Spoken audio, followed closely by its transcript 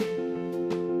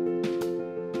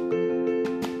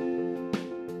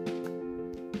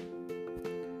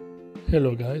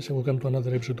Hello guys, and welcome to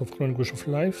another episode of Chronicles of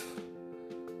Life.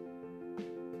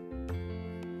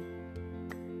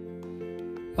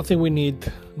 I think we need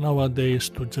nowadays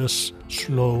to just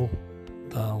slow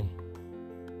down.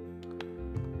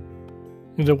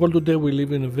 In the world today we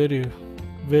live in a very,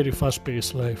 very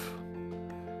fast-paced life.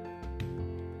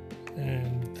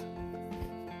 And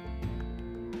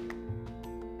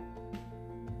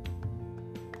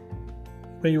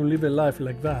when you live a life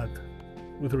like that,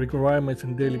 with requirements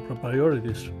and daily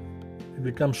priorities, it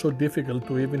becomes so difficult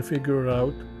to even figure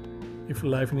out if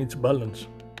life needs balance.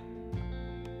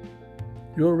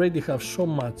 You already have so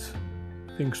much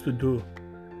things to do,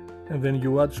 and then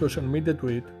you add social media to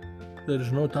it, there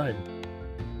is no time.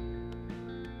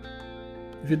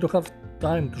 If you don't have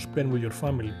time to spend with your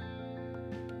family,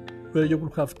 where you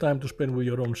will have time to spend with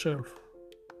your own self?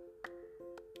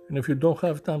 And if you don't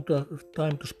have time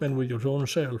to spend with your own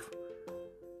self,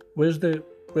 where's the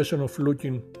question of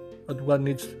looking at what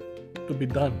needs to be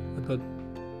done, at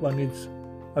what needs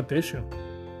attention?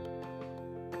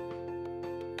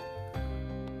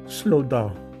 Slow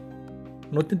down,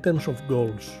 not in terms of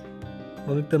goals,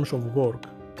 not in terms of work,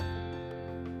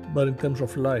 but in terms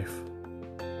of life.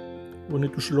 We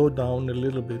need to slow down a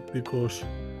little bit because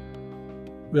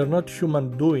we are not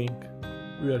human doing,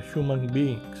 we are human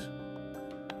beings.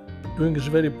 Doing is a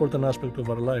very important aspect of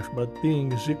our life, but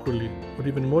being is equally or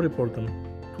even more important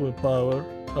to empower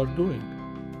our doing.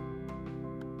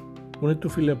 We need to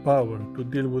feel empowered to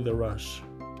deal with the rush.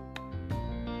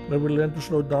 When we learn to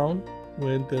slow down,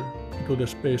 we enter into the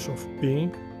space of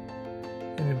being,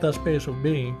 and in that space of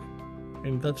being,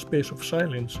 in that space of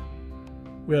silence,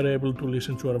 we are able to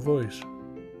listen to our voice.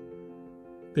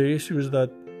 The issue is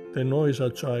that the noise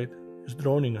outside is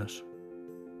drowning us.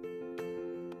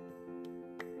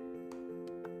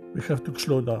 We have to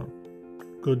slow down,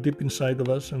 go deep inside of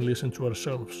us and listen to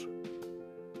ourselves.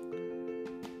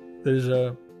 There is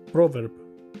a proverb,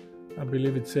 I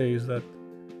believe it says that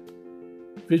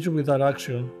vision without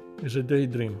action is a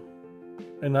daydream,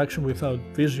 and action without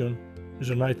vision is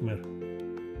a nightmare.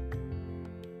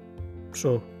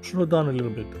 So slow down a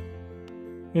little bit,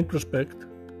 introspect,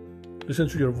 listen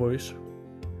to your voice,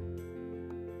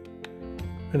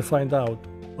 and find out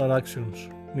what actions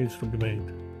needs to be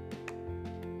made.